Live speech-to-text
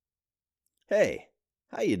Hey,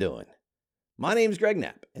 how you doing? My name's Greg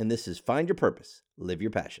Knapp, and this is Find Your Purpose, Live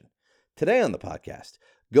Your Passion. Today on the podcast,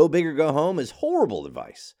 go big or go home is horrible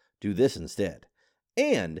advice. Do this instead.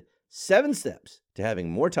 And 7 steps to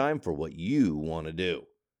having more time for what you want to do.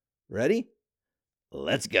 Ready?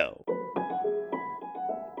 Let's go.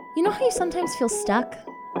 You know how you sometimes feel stuck?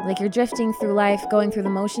 Like you're drifting through life, going through the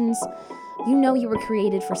motions? You know you were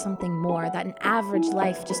created for something more, that an average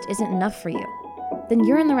life just isn't enough for you. Then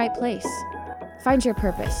you're in the right place. Find your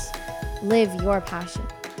purpose. Live your passion.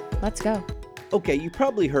 Let's go. Okay, you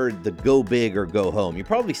probably heard the go big or go home. You've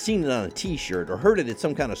probably seen it on a t-shirt or heard it at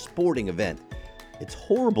some kind of sporting event. It's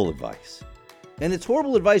horrible advice. And it's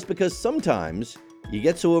horrible advice because sometimes you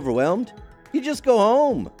get so overwhelmed, you just go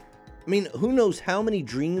home. I mean, who knows how many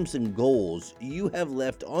dreams and goals you have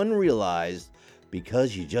left unrealized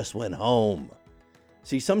because you just went home.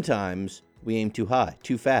 See, sometimes we aim too high,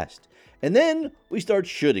 too fast, and then we start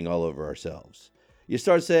shooting all over ourselves. You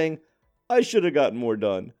start saying, I should have gotten more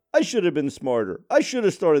done. I should have been smarter. I should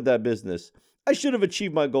have started that business. I should have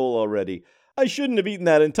achieved my goal already. I shouldn't have eaten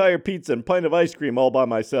that entire pizza and pint of ice cream all by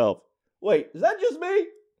myself. Wait, is that just me?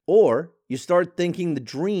 Or you start thinking the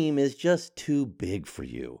dream is just too big for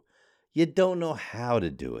you. You don't know how to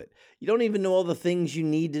do it. You don't even know all the things you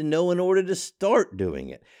need to know in order to start doing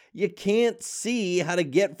it. You can't see how to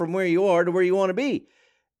get from where you are to where you want to be.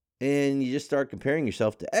 And you just start comparing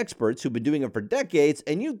yourself to experts who've been doing it for decades,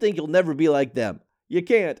 and you think you'll never be like them. You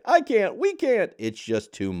can't. I can't. We can't. It's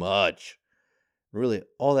just too much. Really,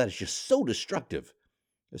 all that is just so destructive,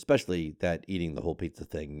 especially that eating the whole pizza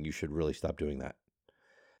thing. You should really stop doing that.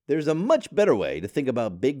 There's a much better way to think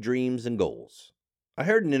about big dreams and goals. I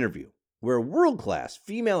heard an interview where a world-class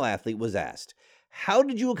female athlete was asked, how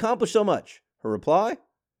did you accomplish so much? Her reply,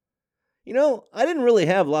 I didn't really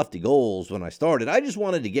have lofty goals when I started. I just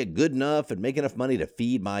wanted to get good enough and make enough money to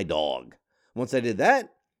feed my dog. Once I did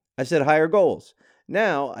that, I set higher goals.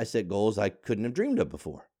 Now I set goals I couldn't have dreamed of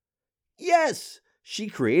before. Yes, she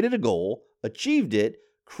created a goal, achieved it,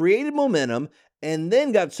 created momentum, and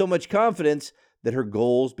then got so much confidence that her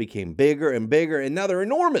goals became bigger and bigger, and now they're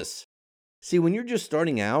enormous. See, when you're just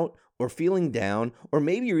starting out or feeling down, or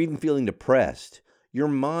maybe you're even feeling depressed, your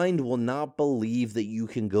mind will not believe that you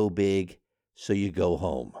can go big, so you go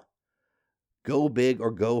home. Go big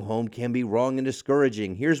or go home can be wrong and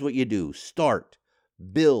discouraging. Here's what you do. Start,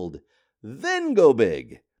 build, then go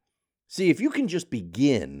big. See, if you can just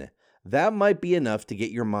begin, that might be enough to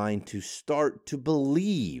get your mind to start to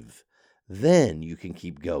believe. Then you can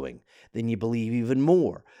keep going. Then you believe even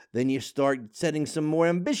more. Then you start setting some more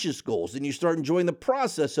ambitious goals. Then you start enjoying the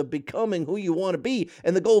process of becoming who you want to be.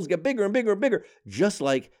 And the goals get bigger and bigger and bigger, just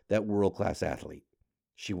like that world-class athlete.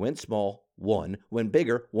 She went small, won, went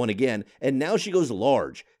bigger, won again, and now she goes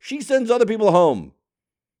large. She sends other people home.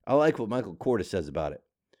 I like what Michael Corda says about it.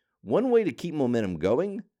 One way to keep momentum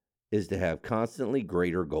going is to have constantly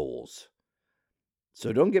greater goals.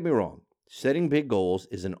 So don't get me wrong. Setting big goals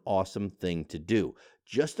is an awesome thing to do.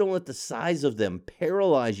 Just don't let the size of them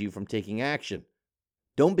paralyze you from taking action.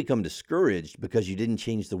 Don't become discouraged because you didn't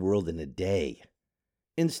change the world in a day.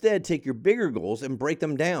 Instead, take your bigger goals and break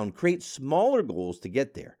them down. Create smaller goals to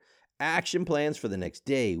get there. Action plans for the next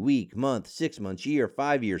day, week, month, 6 months, year,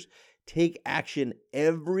 5 years. Take action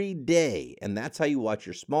every day, and that's how you watch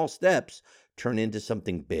your small steps turn into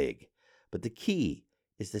something big. But the key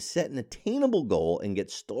is to set an attainable goal and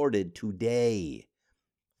get started today.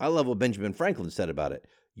 I love what Benjamin Franklin said about it.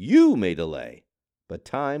 You may delay, but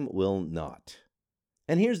time will not.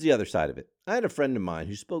 And here's the other side of it. I had a friend of mine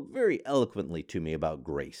who spoke very eloquently to me about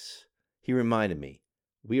grace. He reminded me,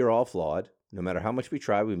 we are all flawed. No matter how much we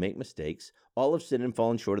try, we make mistakes. All have sinned and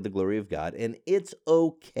fallen short of the glory of God, and it's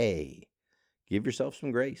okay. Give yourself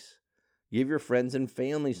some grace. Give your friends and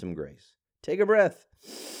family some grace. Take a breath.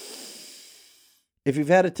 If you've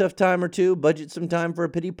had a tough time or two, budget some time for a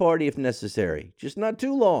pity party if necessary. Just not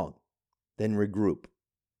too long. Then regroup.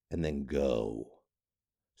 And then go.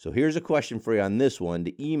 So here's a question for you on this one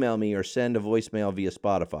to email me or send a voicemail via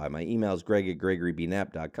Spotify. My email is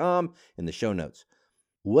greg@gregorybknapp.com in the show notes.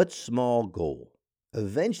 What small goal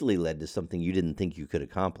eventually led to something you didn't think you could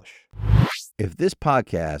accomplish? If this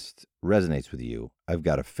podcast resonates with you, I've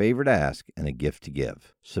got a favor to ask and a gift to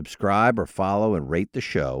give. Subscribe or follow and rate the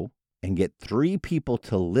show and get 3 people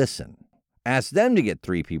to listen. Ask them to get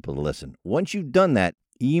 3 people to listen. Once you've done that,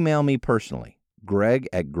 email me personally,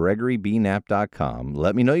 greg@gregorybknapp.com.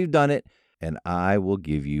 Let me know you've done it, and I will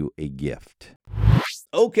give you a gift.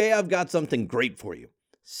 Okay, I've got something great for you.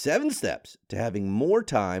 7 steps to having more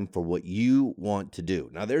time for what you want to do.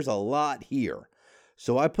 Now, there's a lot here.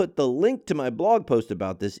 So I put the link to my blog post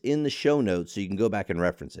about this in the show notes so you can go back and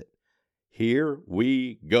reference it. Here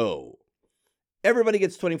we go. Everybody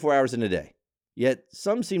gets 24 hours in a day, yet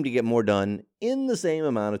some seem to get more done in the same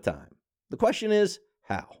amount of time. The question is,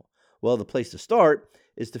 how? Well, the place to start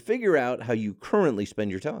is to figure out how you currently spend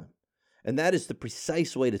your time. And that is the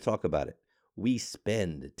precise way to talk about it. We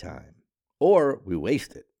spend time, or we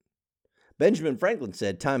waste it. Benjamin Franklin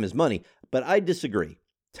said time is money, but I disagree.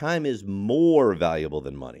 Time is more valuable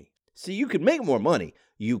than money. See, you can make more money.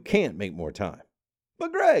 You can't make more time.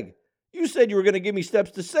 But Greg, you said you were going to give me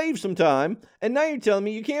steps to save some time, and now you're telling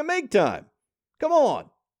me you can't make time. Come on.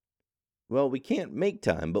 Well, we can't make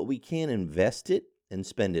time, but we can invest it and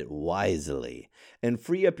spend it wisely and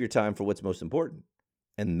free up your time for what's most important.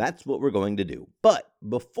 And that's what we're going to do. But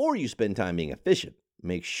before you spend time being efficient,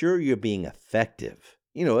 make sure you're being effective.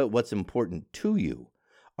 At what's important to you.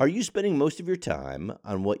 Are you spending most of your time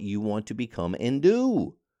on what you want to become and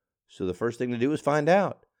do? So the first thing to do is find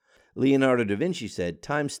out. Leonardo da Vinci said,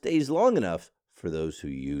 time stays long enough for those who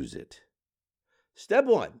use it. Step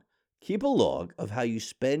 1, keep a log of how you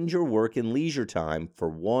spend your work and leisure time for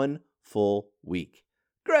 1 full week.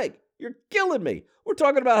 Greg, you're killing me. We're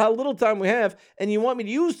talking about how little time we have, and you want me to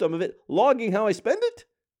use some of it, logging how I spend it?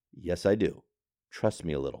 Yes, I do. Trust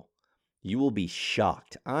me a little. You will be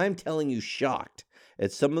shocked. I'm telling you, shocked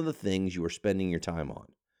at some of the things you are spending your time on.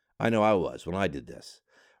 I know I was when I did this.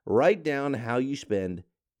 Write down how you spend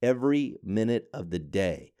every minute of the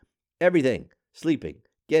day. Everything. Sleeping,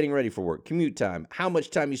 getting ready for work, commute time, how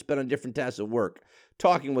much time you spend on different tasks at work,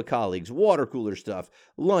 talking with colleagues, water cooler stuff,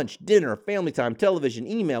 lunch, dinner, family time, television,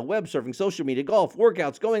 email, web surfing, social media, golf,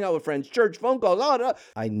 workouts, going out with friends, church, phone calls.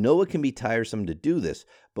 I know it can be tiresome to do this,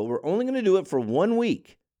 but we're only going to do it for 1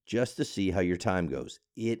 week just to see how your time goes.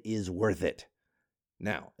 It is worth it.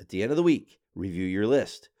 Now, at the end of the week, review your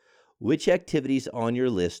list. Which activities on your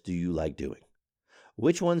list do you like doing?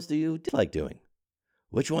 Which ones do you dislike doing?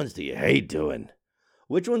 Which ones do you hate doing?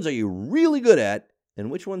 Which ones are you really good at, and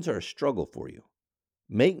which ones are a struggle for you?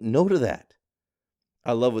 Make note of that.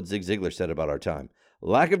 I love what Zig Ziglar said about our time.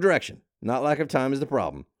 Lack of direction, not lack of time, is the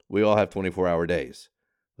problem. We all have 24-hour days.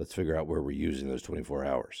 Let's figure out where we're using those 24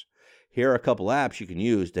 hours. Here are a couple apps you can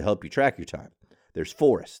use to help you track your time. There's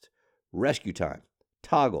Forest, Rescue Time,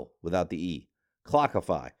 Toggle without the E,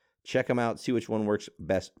 Clockify. Check them out, see which one works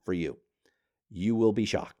best for you. You will be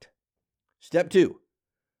shocked. Step 2,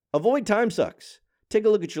 avoid time sucks. Take a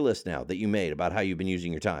look at your list now that you made about how you've been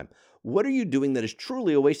using your time. What are you doing that is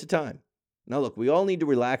truly a waste of time? Now look, we all need to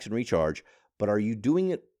relax and recharge, but are you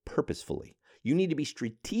doing it purposefully? You need to be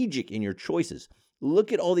strategic in your choices.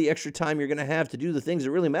 Look at all the extra time you're going to have to do the things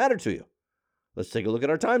that really matter to you. Let's take a look at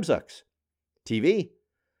our time sucks. TV.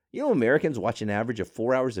 Americans watch an average of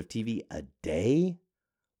 4 hours of TV a day?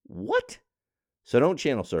 What? So don't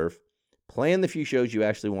channel surf. Plan the few shows you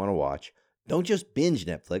actually want to watch. Don't just binge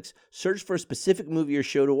Netflix. Search for a specific movie or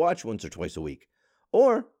show to watch once or twice a week.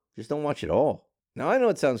 Or just don't watch it all. Now, I know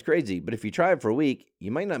it sounds crazy, but if you try it for a week,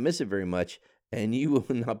 you might not miss it very much, and you will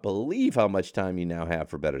not believe how much time you now have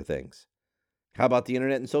for better things. How about the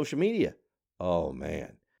internet and social media? Oh,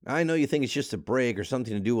 man. I know you think it's just a break or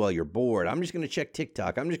something to do while you're bored. I'm just going to check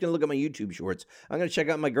TikTok. I'm just going to look at my YouTube shorts. I'm going to check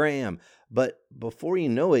out my gram. But before you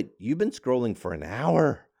know it, you've been scrolling for an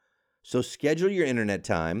hour. So schedule your internet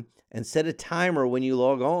time and set a timer when you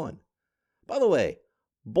log on. By the way,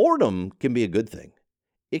 boredom can be a good thing.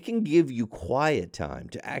 It can give you quiet time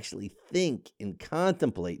to actually think and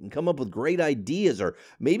contemplate and come up with great ideas or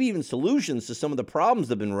maybe even solutions to some of the problems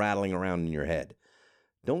that have been rattling around in your head.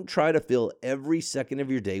 Don't try to fill every second of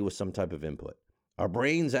your day with some type of input. Our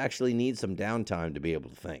brains actually need some downtime to be able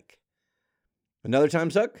to think. Another time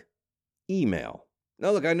suck? Email.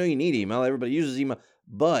 Now look, I know you need email. Everybody uses email.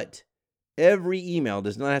 But every email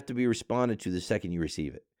does not have to be responded to the second you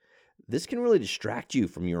receive it. This can really distract you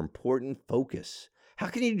from your important focus. How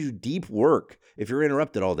can you do deep work if you're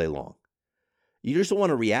interrupted all day long? You just don't want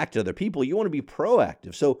to react to other people. You want to be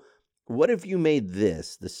proactive. So what if you made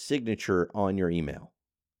this the signature on your email?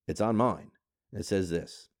 It's on mine. It says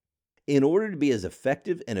this: in order to be as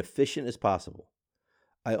effective and efficient as possible,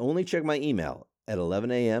 I only check my email at 11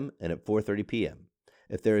 a.m. and at 4:30 p.m.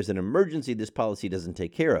 If there is an emergency this policy doesn't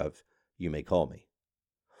take care of, you may call me.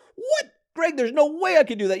 What? Greg, there's no way I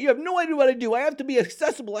can do that. You have no idea what I do. I have to be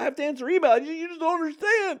accessible. I have to answer email. You just don't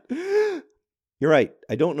understand. You're right.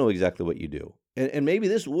 I don't know exactly what you do. And maybe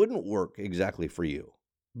this wouldn't work exactly for you.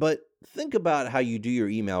 But think about how you do your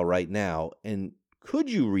email right now, and could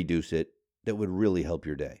you reduce it that would really help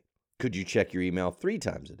your day? Could you check your email 3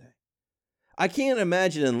 times a day? I can't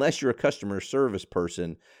imagine, unless you're a customer service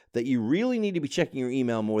person, that you really need to be checking your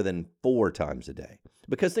email more than 4 times a day.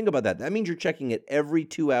 Because think about that. That means you're checking it every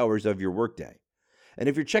 2 hours of your workday. And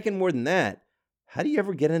if you're checking more than that, how do you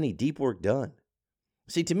ever get any deep work done?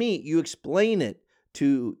 See, to me, you explain it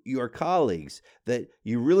to your colleagues that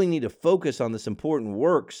you really need to focus on this important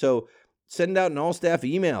work. So send out an all-staff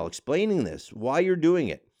email explaining this, why you're doing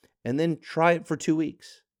it, and then try it for 2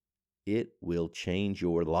 weeks. It will change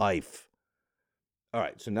your life. All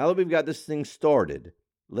right, so now that we've got this thing started,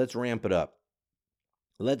 let's ramp it up.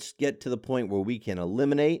 Let's get to the point where we can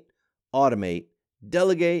eliminate, automate,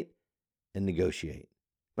 delegate, and negotiate.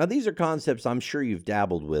 Now, these are concepts I'm sure you've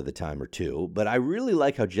dabbled with a time or two, but I really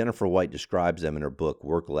like how Jennifer White describes them in her book,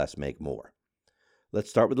 Work Less, Make More. Let's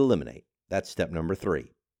start with eliminate. That's step number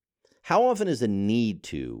 3. How often is a need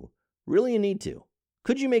to really a need to?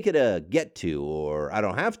 Could you make it a get to or I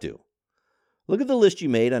don't have to? Look at the list you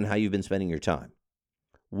made on how you've been spending your time.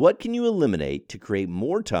 What can you eliminate to create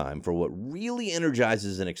more time for what really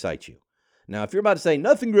energizes and excites you? Now, if you're about to say,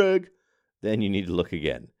 nothing, Greg, then you need to look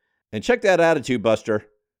again. And check that attitude buster.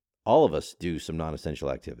 All of us do some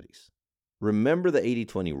non-essential activities. Remember the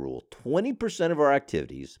 80-20 rule. 20% of our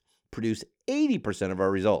activities produce 80% of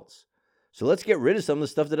our results. So let's get rid of some of the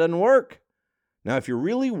stuff that doesn't work. Now, if you're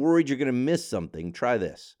really worried you're going to miss something, try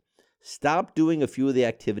this. Stop doing a few of the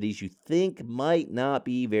activities you think might not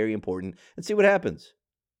be very important and see what happens.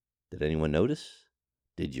 Did anyone notice?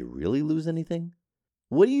 Did you really lose anything?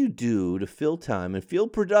 What do you do to fill time and feel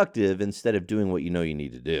productive instead of doing what you know you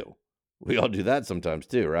need to do? We all do that sometimes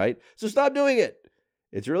too, right? So stop doing it.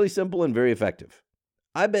 It's really simple and very effective.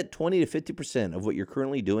 I bet 20 to 50% of what you're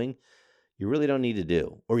currently doing, you really don't need to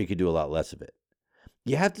do, or you could do a lot less of it.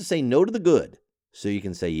 You have to say no to the good so you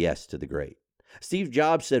can say yes to the great. Steve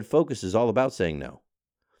Jobs said focus is all about saying no.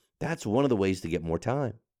 That's one of the ways to get more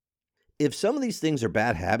time. If some of these things are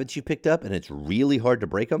bad habits you picked up and it's really hard to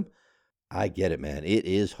break them, I get it, man. It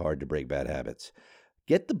is hard to break bad habits.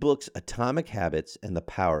 Get the books Atomic Habits and The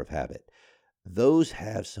Power of Habit. Those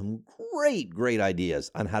have some great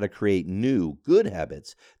ideas on how to create new, good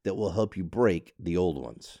habits that will help you break the old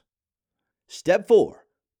ones. Step 4,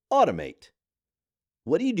 automate.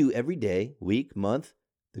 What do you do every day, week, month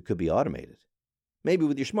that could be automated? Maybe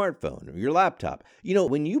with your smartphone or your laptop. You know,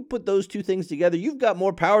 when you put those two things together, you've got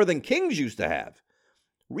more power than kings used to have.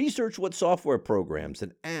 Research what software programs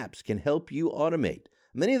and apps can help you automate.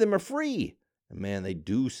 Many of them are free. And man, they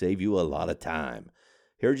do save you a lot of time.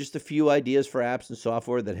 Here are just a few ideas for apps and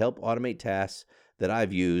software that help automate tasks that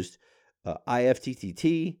I've used.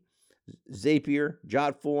 IFTTT, Zapier,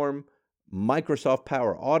 Jotform, Microsoft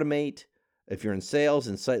Power Automate. If you're in sales,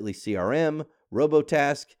 Insightly CRM,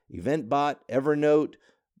 Robotask, EventBot, Evernote,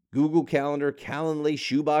 Google Calendar, Calendly,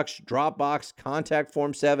 Shoebox, Dropbox, Contact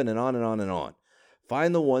Form 7, and on and on and on.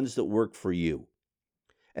 Find the ones that work for you.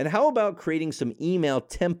 And how about creating some email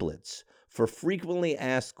templates for frequently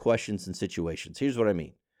asked questions and situations? Here's what I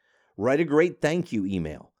mean. Write a great thank you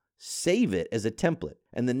email. Save it as a template.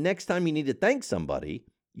 And the next time you need to thank somebody,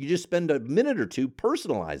 you just spend a minute or two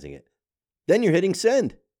personalizing it. Then you're hitting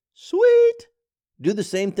send. Sweet. Do the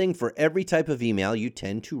same thing for every type of email you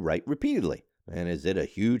tend to write repeatedly. And is it a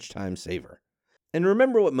huge time saver? And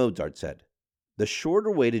remember what Mozart said. The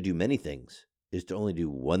shorter way to do many things is to only do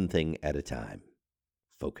one thing at a time.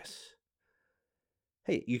 Focus.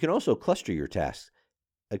 Hey, you can also cluster your tasks.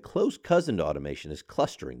 A close cousin to automation is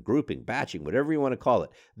clustering, grouping, batching, whatever you want to call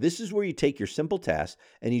it. This is where you take your simple tasks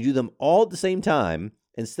and you do them all at the same time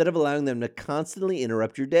instead of allowing them to constantly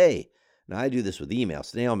interrupt your day. Now, I do this with email,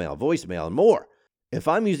 snail mail, voicemail, and more. If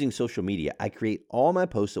I'm using social media, I create all my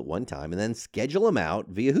posts at one time and then schedule them out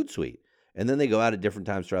via Hootsuite. And then they go out at different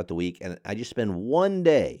times throughout the week, and I just spend one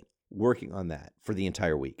day working on that for the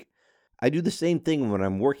entire week. I do the same thing when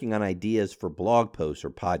I'm working on ideas for blog posts or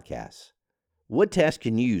podcasts. What task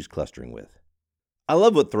can you use clustering with? I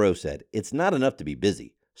love what Thoreau said. It's not enough to be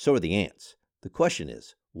busy. So are the ants. The question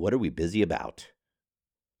is, what are we busy about?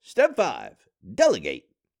 Step 5, delegate.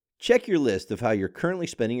 Check your list of how you're currently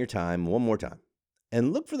spending your time one more time.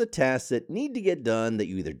 And look for the tasks that need to get done that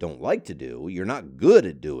you either don't like to do, you're not good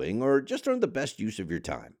at doing, or just aren't the best use of your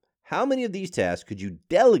time. How many of these tasks could you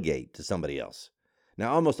delegate to somebody else?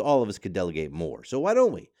 Now, almost all of us could delegate more, so why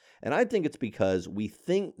don't we? And I think it's because we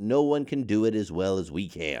think no one can do it as well as we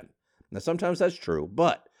can. Now, sometimes that's true,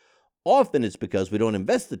 but often it's because we don't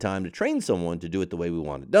invest the time to train someone to do it the way we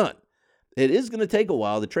want it done. It is going to take a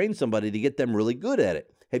while to train somebody to get them really good at it.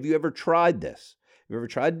 Have you ever tried this? Have you ever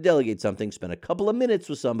tried to delegate something, spend a couple of minutes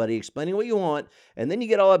with somebody explaining what you want, and then you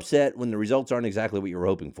get all upset when the results aren't exactly what you were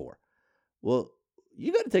hoping for? Well,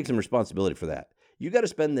 you got to take some responsibility for that. You got to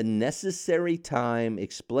spend the necessary time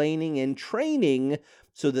explaining and training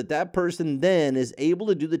so that that person then is able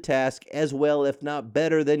to do the task as well, if not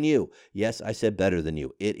better than you. Yes, I said better than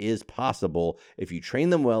you. It is possible if you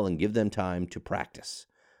train them well and give them time to practice.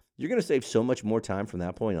 You're going to save so much more time from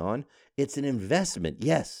that point on. It's an investment,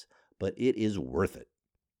 yes, but it is worth it.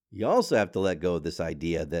 You also have to let go of this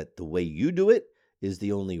idea that the way you do it is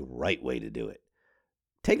the only right way to do it.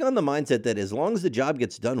 Take on the mindset that as long as the job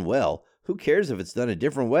gets done well, who cares if it's done a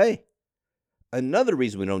different way? Another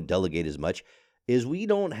reason we don't delegate as much is we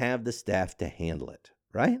don't have the staff to handle it,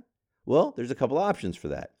 right? Well, there's a couple options for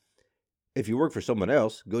that. If you work for someone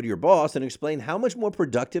else, go to your boss and explain how much more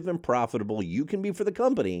productive and profitable you can be for the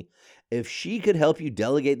company if she could help you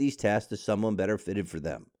delegate these tasks to someone better fitted for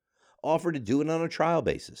them. Offer to do it on a trial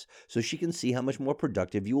basis so she can see how much more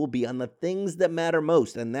productive you will be on the things that matter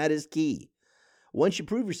most, and that is key. Once you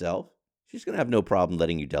prove yourself, she's going to have no problem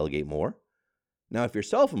letting you delegate more. Now, if you're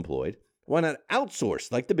self-employed, why not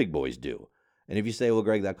outsource like the big boys do? And if you say, well,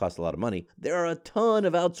 Greg, that costs a lot of money, there are a ton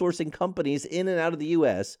of outsourcing companies in and out of the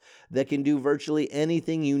U.S. that can do virtually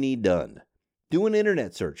anything you need done. Do an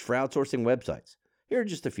internet search for outsourcing websites. Here are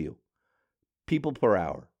just a few. People Per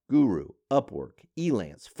Hour, Guru, Upwork,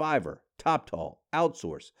 Elance, Fiverr, TopTal,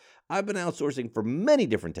 Outsource. I've been outsourcing for many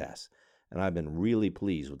different tasks, and I've been really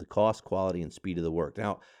pleased with the cost, quality, and speed of the work.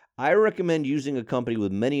 Now, I recommend using a company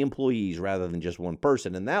with many employees rather than just one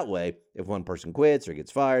person, and that way, if one person quits or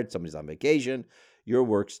gets fired, somebody's on vacation, your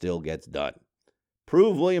work still gets done.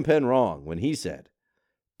 Prove William Penn wrong when he said,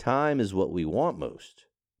 "Time is what we want most,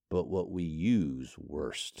 but what we use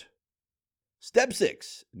worst." Step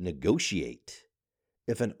 6, negotiate.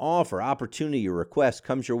 If an offer, opportunity, or request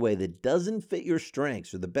comes your way that doesn't fit your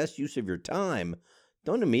strengths or the best use of your time,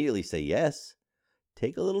 don't immediately say yes.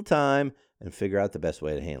 Take a little time and figure out the best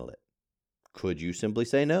way to handle it. Could you simply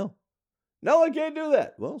say no? No, I can't do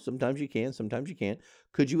that. Well, sometimes you can, sometimes you can't.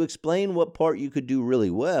 Could you explain what part you could do really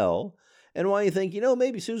well and why you think,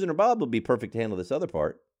 maybe Susan or Bob would be perfect to handle this other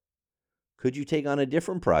part? Could you take on a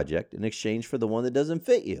different project in exchange for the one that doesn't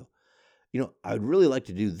fit you? I'd really like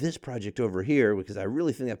to do this project over here because I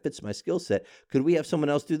really think that fits my skill set. Could we have someone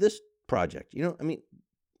else do this project?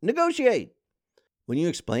 Negotiate. When you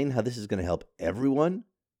explain how this is going to help everyone,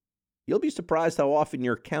 you'll be surprised how often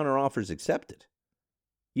your counteroffer is accepted.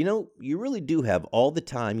 You really do have all the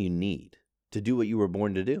time you need to do what you were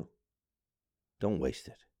born to do. Don't waste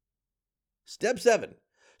it. Step 7,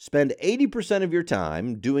 spend 80% of your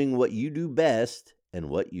time doing what you do best and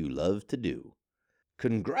what you love to do.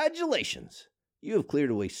 Congratulations! You have cleared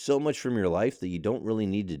away so much from your life that you don't really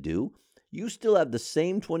need to do. You still have the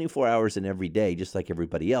same 24 hours in every day, just like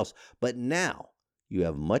everybody else, but now you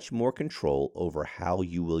have much more control over how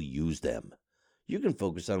you will use them. You can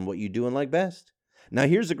focus on what you do and like best. Now,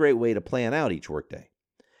 here's a great way to plan out each workday.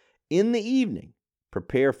 In the evening,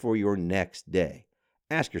 prepare for your next day.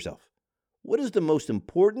 Ask yourself, what is the most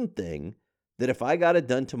important thing that if I got it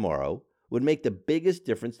done tomorrow would make the biggest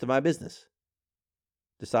difference to my business?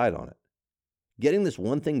 Decide on it. Getting this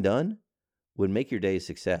one thing done would make your day a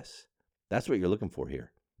success. That's what you're looking for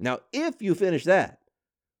here. Now, if you finish that,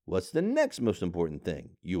 what's the next most important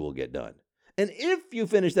thing you will get done? And if you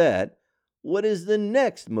finish that, what is the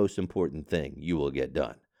next most important thing you will get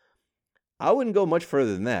done? I wouldn't go much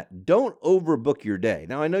further than that. Don't overbook your day.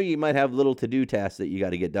 Now, I know you might have little to-do tasks that you got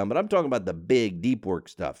to get done, but I'm talking about the big, deep work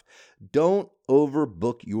stuff. Don't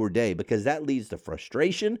overbook your day because that leads to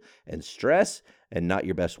frustration and stress and not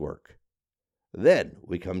your best work. Then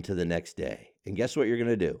we come to the next day, and guess what you're going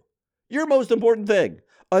to do? Your most important thing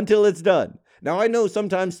until it's done. Now, I know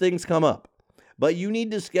sometimes things come up, but you need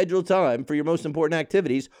to schedule time for your most important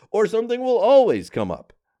activities or something will always come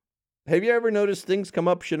up. Have you ever noticed things come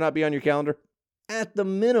up should not be on your calendar? At the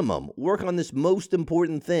minimum, work on this most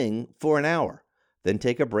important thing for an hour. Then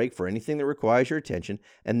take a break for anything that requires your attention,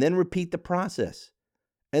 and then repeat the process.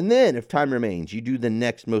 And then, if time remains, you do the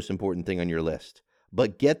next most important thing on your list.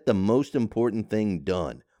 But get the most important thing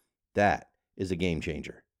done. That is a game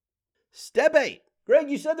changer. Step 8. Greg,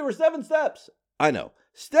 you said there were 7 steps. I know.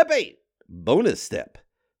 Step 8. Bonus step.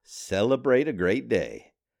 Celebrate a great day.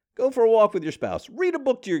 Go for a walk with your spouse. Read a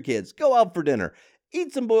book to your kids. Go out for dinner.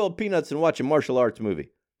 Eat some boiled peanuts and watch a martial arts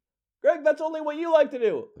movie. Greg, that's only what you like to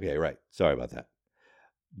do. Okay, right. Sorry about that.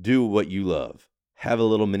 Do what you love. Have a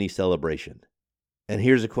little mini celebration. And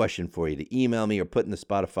here's a question for you to email me or put in the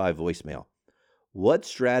Spotify voicemail. What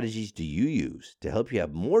strategies do you use to help you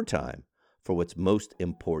have more time for what's most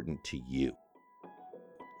important to you?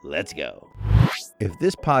 Let's go. If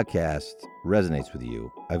this podcast resonates with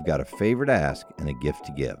you, I've got a favor to ask and a gift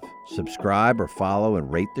to give. Subscribe or follow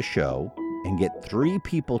and rate the show and get 3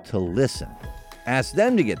 people to listen Ask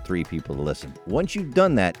them to get 3 people to listen. Once you've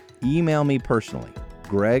done that, email me personally,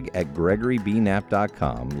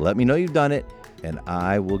 greg@gregorybknapp.com. Let me know you've done it, and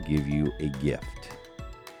I will give you a gift.